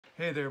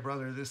Hey there,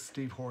 brother. This is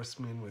Steve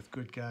Horseman with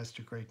Good Guys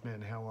to Great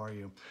Men. How are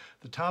you?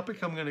 The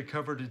topic I'm going to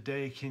cover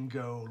today can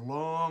go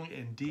long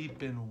and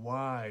deep and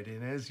wide.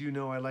 And as you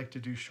know, I like to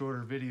do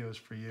shorter videos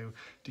for you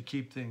to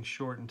keep things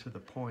short and to the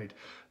point.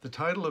 The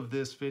title of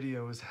this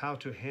video is How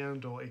to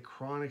Handle a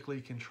Chronically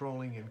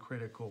Controlling and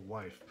Critical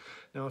Wife.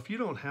 Now, if you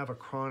don't have a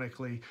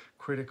chronically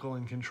critical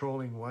and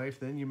controlling wife,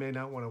 then you may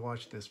not want to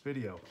watch this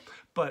video.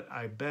 But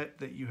I bet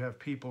that you have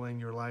people in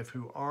your life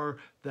who are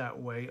that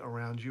way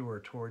around you or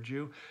towards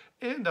you.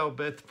 And I'll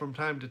bet from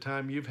time to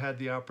time you've had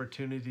the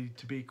opportunity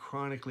to be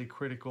chronically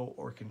critical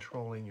or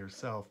controlling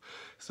yourself.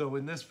 So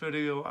in this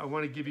video, I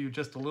want to give you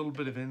just a little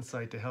bit of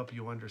insight to help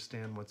you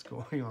understand what's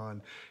going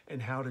on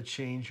and how to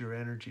change your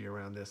energy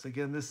around this.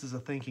 Again, this is a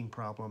thinking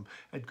problem.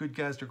 At Good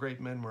Guys to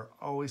Great Men, we're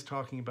always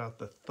talking about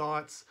the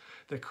thoughts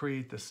that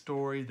create the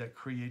story, that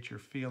create your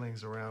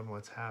feelings around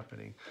what's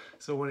happening.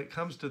 So when it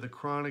comes to the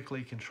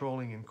chronically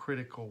controlling and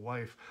critical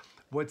wife,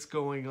 what's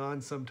going on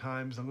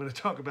sometimes, I'm going to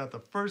talk about the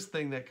first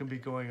thing that can be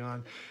going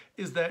on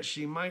is that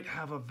she might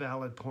have a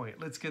valid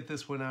point. Let's get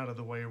this one out of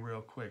the way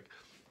real quick.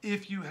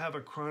 If you have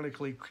a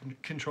chronically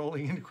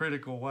controlling and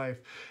critical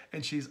wife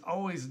and she's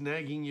always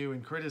nagging you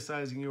and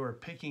criticizing you or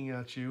picking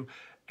at you,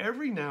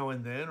 every now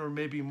and then, or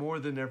maybe more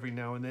than every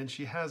now and then,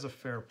 she has a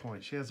fair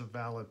point. She has a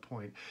valid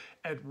point.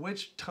 At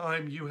which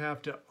time you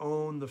have to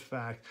own the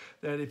fact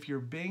that if you're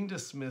being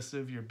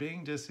dismissive, you're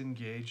being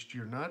disengaged,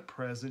 you're not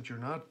present, you're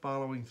not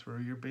following through,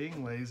 you're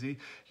being lazy,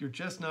 you're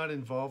just not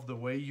involved the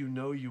way you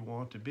know you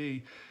want to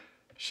be,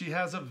 she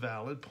has a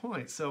valid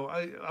point. So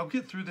I'll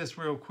get through this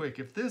real quick.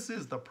 If this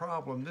is the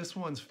problem, this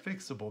one's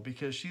fixable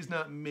because she's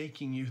not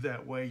making you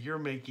that way. You're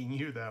making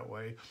you that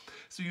way.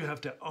 So you have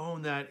to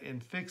own that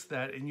and fix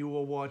that, and you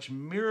will watch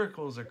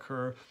miracles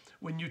occur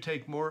when you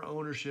take more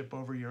ownership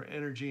over your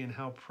energy and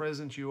how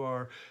present you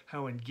are,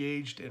 how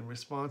engaged and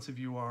responsive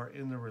you are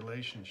in the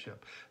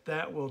relationship.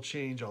 That will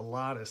change a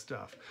lot of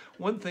stuff.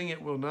 One thing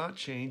it will not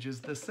change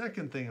is the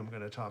second thing I'm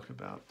going to talk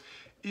about.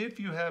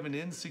 If you have an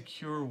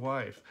insecure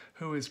wife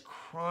who is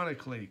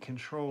chronically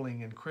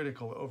controlling and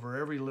critical over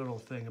every little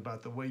thing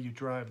about the way you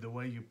drive, the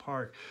way you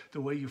park,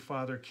 the way you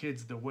father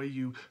kids, the way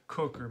you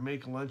cook or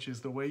make lunches,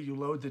 the way you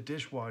load the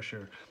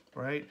dishwasher,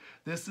 right?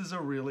 This is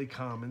a really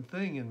common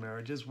thing in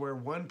marriages where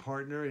one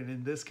partner, and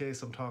in this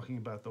case I'm talking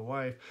about the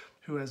wife,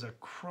 who has a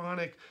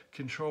chronic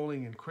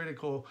controlling and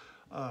critical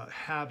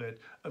habit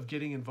of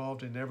getting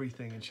involved in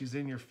everything, and she's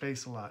in your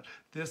face a lot.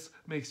 This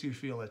makes you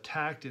feel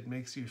attacked. It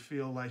makes you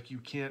feel like you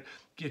can't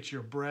get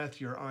your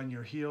breath. You're on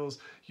your heels.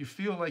 You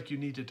feel like you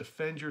need to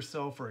defend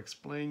yourself or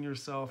explain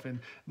yourself, and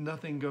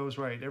nothing goes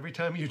right. Every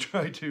time you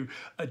try to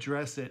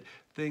address it,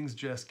 things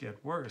just get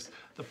worse.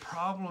 The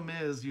problem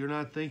is you're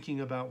not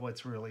thinking about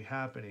what's really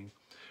happening.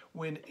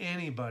 When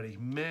anybody,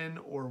 men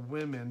or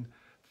women,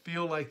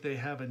 feel like they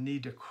have a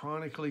need to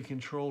chronically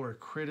control or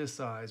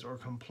criticize or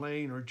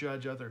complain or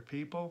judge other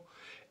people,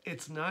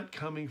 it's not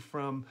coming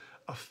from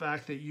a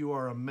fact that you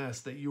are a mess,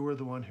 that you were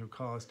the one who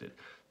caused it.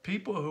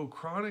 People who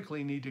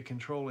chronically need to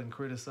control and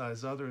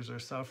criticize others are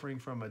suffering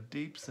from a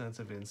deep sense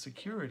of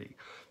insecurity.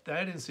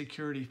 That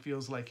insecurity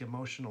feels like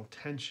emotional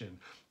tension.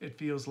 It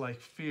feels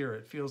like fear.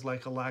 It feels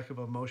like a lack of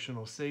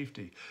emotional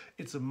safety.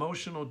 It's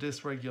emotional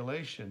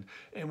dysregulation.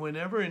 And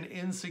whenever an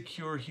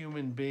insecure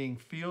human being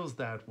feels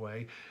that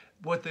way,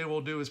 what they will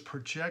do is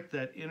project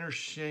that inner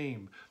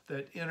shame,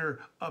 that inner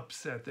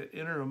upset, that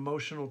inner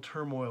emotional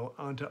turmoil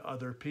onto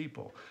other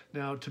people.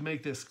 Now, to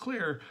make this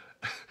clear,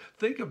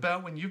 think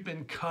about when you've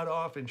been cut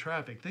off in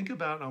traffic. Think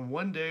about on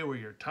one day where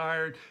you're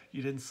tired,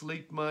 you didn't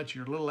sleep much,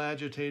 you're a little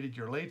agitated,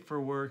 you're late for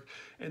work,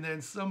 and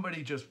then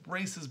somebody just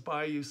races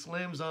by you,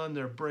 slams on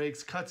their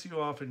brakes, cuts you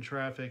off in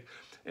traffic,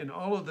 and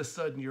all of a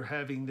sudden you're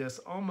having this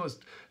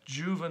almost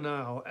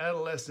juvenile,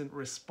 adolescent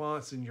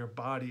response in your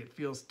body. It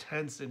feels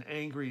tense and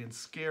angry and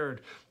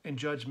scared and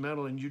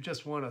judgmental, and you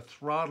just want to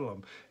throttle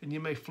them. And you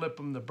may flip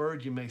them the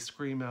bird, you may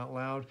scream out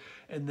loud.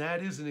 And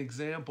that is an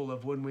example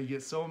of when we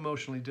get so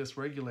emotionally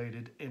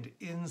dysregulated and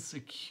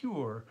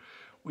insecure,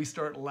 we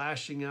start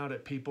lashing out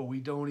at people we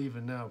don't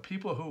even know.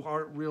 People who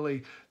aren't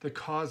really the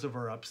cause of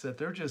our upset,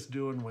 they're just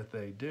doing what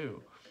they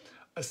do.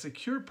 A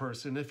secure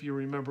person, if you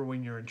remember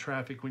when you're in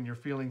traffic, when you're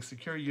feeling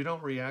secure, you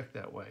don't react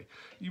that way.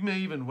 You may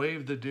even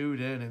wave the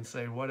dude in and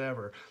say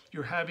whatever.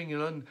 You're having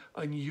an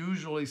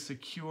unusually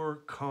secure,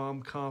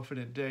 calm,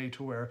 confident day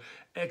to where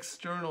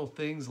external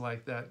things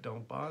like that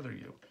don't bother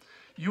you.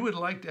 You would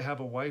like to have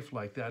a wife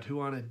like that who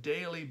on a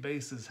daily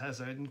basis has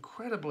an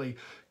incredibly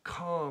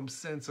calm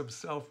sense of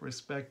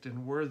self-respect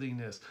and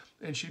worthiness,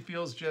 and she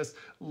feels just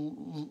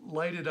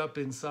lighted up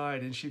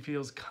inside, and she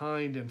feels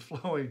kind and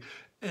flowing,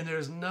 and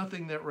there's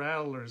nothing that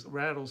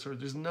rattles her.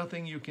 There's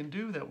nothing you can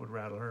do that would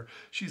rattle her.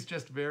 She's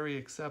just very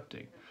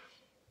accepting.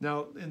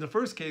 Now, in the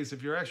first case,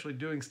 if you're actually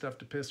doing stuff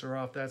to piss her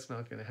off, that's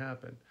not going to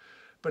happen.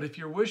 But if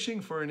you're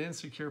wishing for an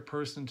insecure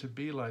person to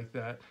be like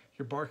that,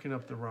 you're barking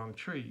up the wrong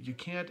tree. You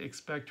can't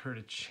expect her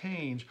to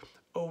change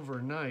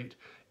overnight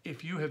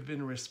if you have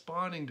been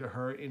responding to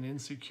her in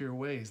insecure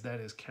ways, that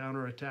is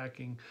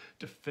counterattacking,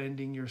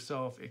 defending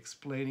yourself,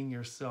 explaining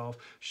yourself,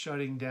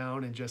 shutting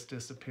down and just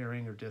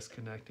disappearing or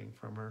disconnecting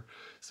from her.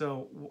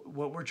 So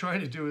what we're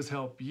trying to do is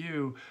help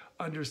you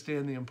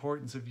understand the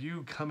importance of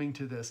you coming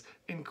to this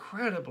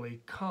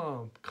incredibly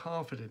calm,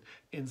 confident,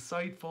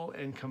 insightful,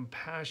 and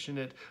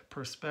compassionate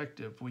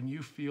perspective when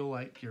you feel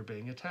like you're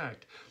being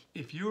attacked.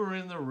 If you are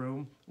in the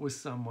room with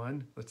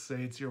someone, let's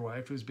say it's your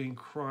wife, who's being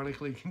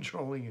chronically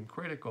controlling and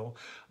critical,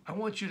 I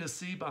want you to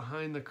see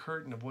behind the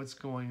curtain of what's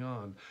going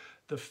on.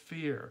 The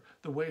fear,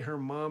 the way her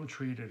mom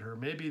treated her,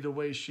 maybe the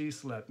way she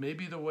slept,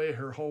 maybe the way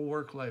her whole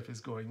work life is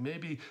going,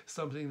 maybe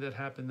something that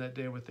happened that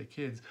day with the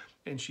kids,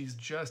 and she's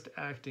just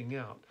acting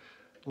out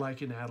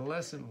like an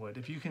adolescent would.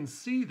 If you can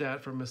see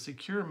that from a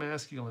secure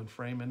masculine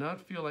frame and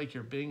not feel like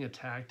you're being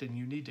attacked and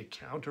you need to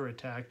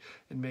counterattack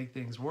and make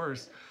things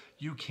worse,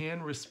 you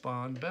can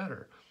respond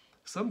better.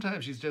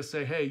 Sometimes you just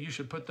say, hey, you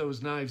should put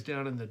those knives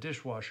down in the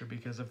dishwasher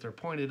because if they're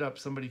pointed up,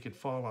 somebody could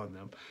fall on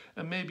them.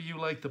 And maybe you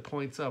like the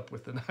points up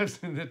with the knives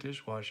in the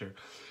dishwasher.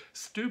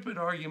 Stupid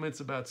arguments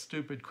about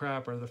stupid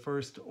crap are the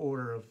first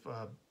order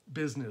of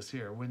business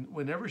here.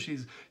 Whenever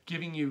she's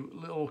giving you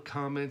little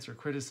comments or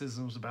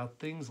criticisms about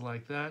things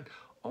like that,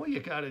 all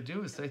you got to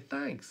do is say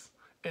thanks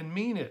and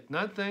mean it.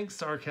 Not thanks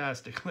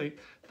sarcastically.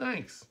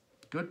 Thanks.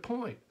 Good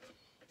point.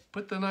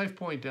 Put the knife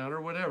point down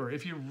or whatever.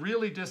 If you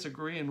really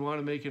disagree and want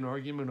to make an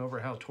argument over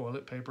how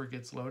toilet paper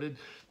gets loaded,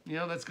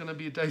 that's going to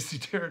be a dicey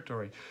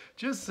territory.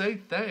 Just say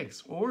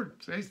thanks, or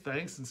say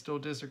thanks and still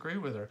disagree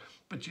with her.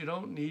 But you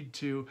don't need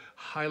to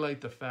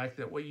highlight the fact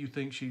that what you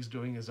think she's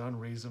doing is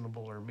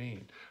unreasonable or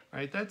mean.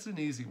 Right? That's an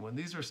easy one.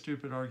 These are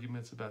stupid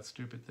arguments about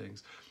stupid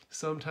things.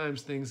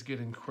 Sometimes things get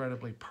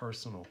incredibly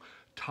personal,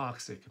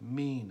 toxic,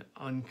 mean,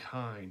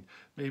 unkind.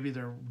 Maybe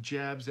they're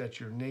jabs at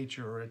your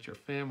nature or at your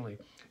family.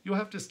 You'll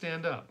have to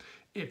stand up.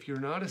 If you're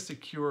not a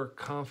secure,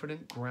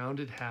 confident,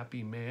 grounded,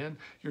 happy man,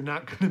 you're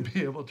not going to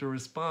be able to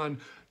respond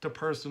to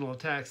personal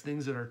attacks,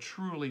 things that are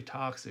truly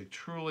toxic,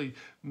 truly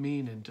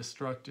mean and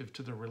destructive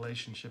to the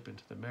relationship and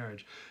to the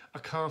marriage. A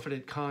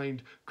confident,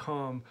 kind,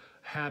 calm,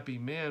 happy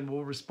man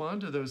will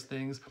respond to those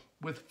things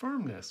with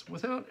firmness,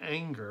 without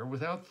anger,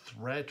 without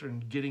threat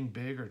and getting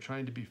big or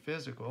trying to be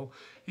physical.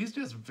 He's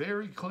just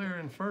very clear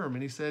and firm,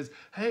 and he says,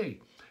 hey,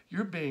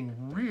 you're being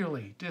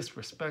really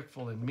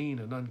disrespectful and mean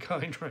and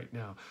unkind right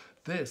now.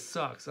 This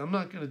sucks. I'm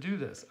not going to do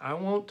this. I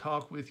won't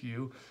talk with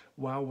you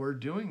while we're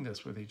doing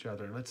this with each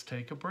other. Let's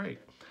take a break.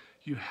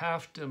 You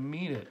have to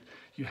mean it.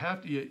 You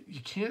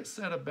can't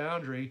set a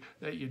boundary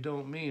that you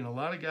don't mean. A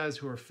lot of guys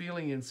who are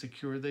feeling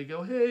insecure, they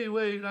go, hey,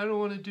 wait, I don't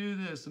want to do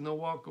this, and they'll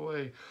walk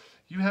away.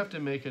 You have to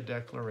make a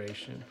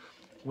declaration.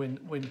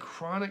 When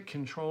chronic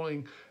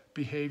controlling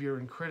behavior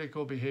and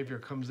critical behavior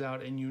comes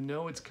out and you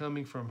know it's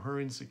coming from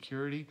her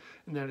insecurity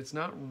and that it's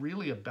not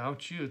really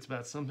about you, it's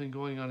about something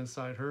going on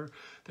inside her,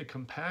 the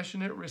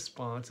compassionate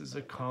response is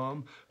a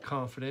calm,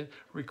 confident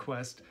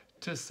request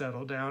to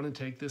settle down and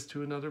take this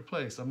to another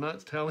place. I'm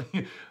not telling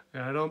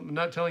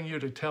you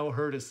to tell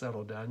her to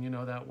settle down.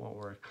 That won't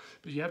work.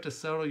 But you have to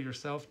settle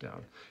yourself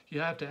down. You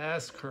have to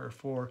ask her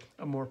for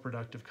a more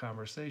productive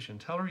conversation.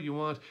 Tell her you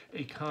want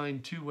a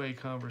kind two-way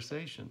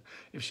conversation.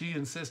 If she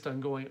insists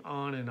on going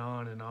on and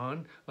on and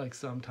on, like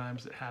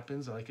sometimes it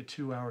happens, like a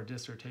 2-hour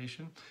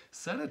dissertation,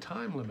 set a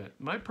time limit.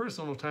 My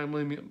personal time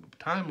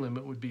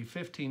limit would be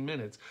 15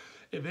 minutes.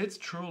 If it's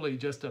truly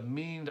just a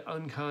mean,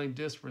 unkind,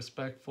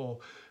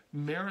 disrespectful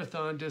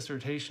marathon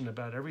dissertation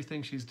about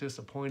everything she's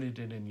disappointed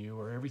in you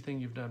or everything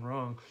you've done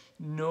wrong,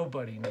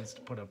 nobody needs to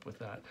put up with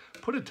that.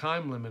 Put a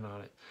time limit on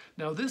it.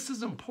 Now, this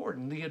is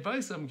important. The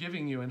advice I'm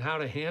giving you and how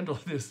to handle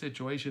this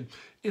situation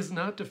is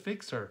not to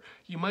fix her.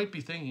 You might be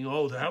thinking,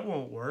 oh, that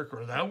won't work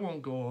or that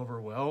won't go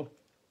over well.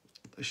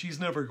 She's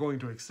never going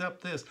to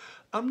accept this.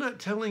 I'm not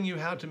telling you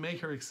how to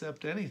make her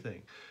accept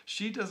anything.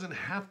 She doesn't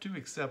have to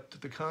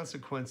accept the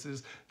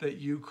consequences that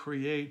you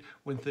create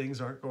when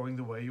things aren't going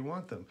the way you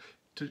want them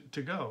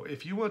to go.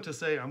 If you want to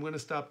say, I'm going to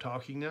stop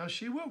talking now,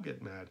 she will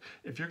get mad.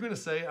 If you're going to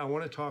say, I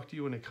want to talk to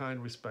you in a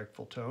kind,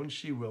 respectful tone,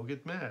 she will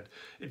get mad.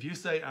 If you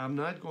say, I'm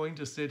not going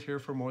to sit here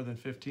for more than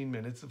 15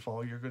 minutes if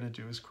all you're going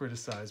to do is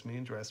criticize me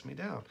and dress me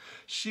down,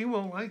 she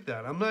won't like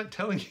that. I'm not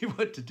telling you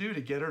what to do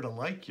to get her to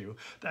like you.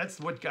 That's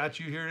what got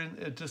you here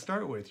to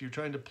start with. You're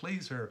trying to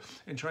please her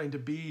and trying to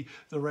be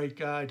the right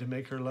guy to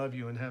make her love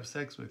you and have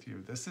sex with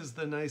you. This is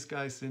the nice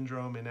guy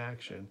syndrome in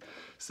action.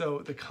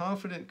 So the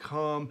confident,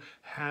 calm,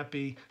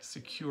 happy,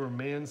 secure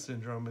man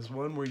syndrome is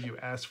one where you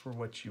ask for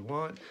what you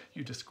want,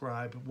 you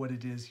describe what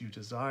it is you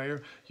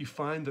desire, you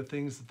find the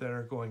things that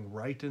are going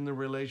right in the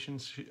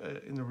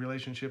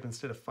relationship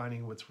instead of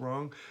finding what's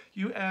wrong.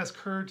 You ask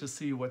her to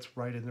see what's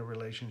right in the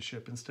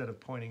relationship instead of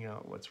pointing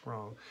out what's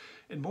wrong.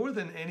 And more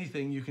than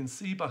anything, you can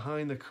see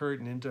behind the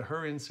curtain into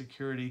her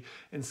insecurity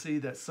and see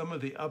that some of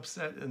the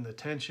upset and the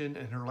tension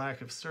and her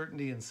lack of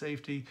certainty and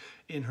safety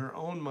in her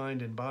own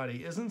mind and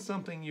body isn't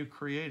something you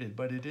created,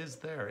 but it is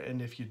there.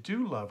 And if you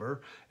do love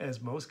her,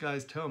 as most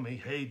guys tell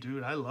me, hey,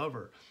 dude, I love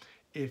her.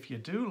 If you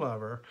do love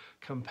her,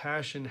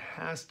 compassion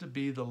has to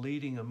be the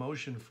leading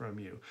emotion from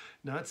you.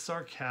 Not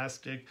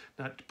sarcastic,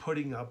 not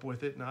putting up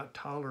with it, not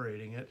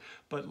tolerating it,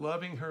 but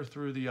loving her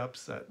through the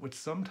upset, which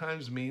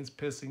sometimes means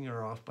pissing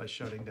her off by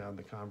shutting down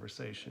the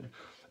conversation.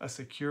 A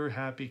secure,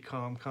 happy,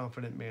 calm,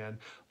 confident man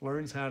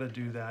learns how to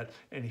do that,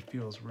 and he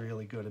feels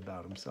really good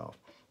about himself.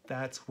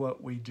 That's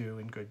what we do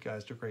in Good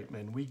Guys to Great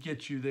Men. We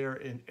get you there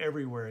in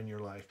everywhere in your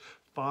life.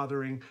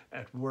 Fathering,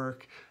 at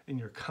work, in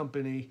your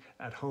company,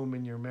 at home,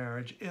 in your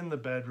marriage, in the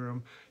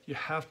bedroom. You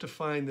have to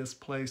find this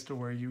place to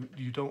where you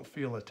don't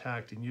feel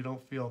attacked and you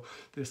don't feel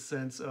this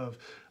sense of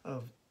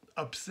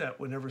upset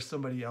whenever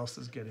somebody else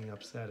is getting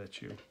upset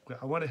at you.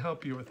 I want to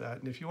help you with that.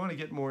 And if you want to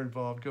get more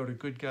involved, go to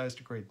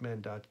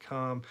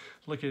goodguystogreatmen.com.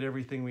 Look at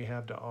everything we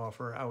have to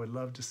offer. I would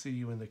love to see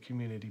you in the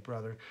community,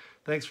 brother.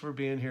 Thanks for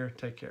being here.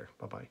 Take care.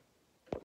 Bye-bye.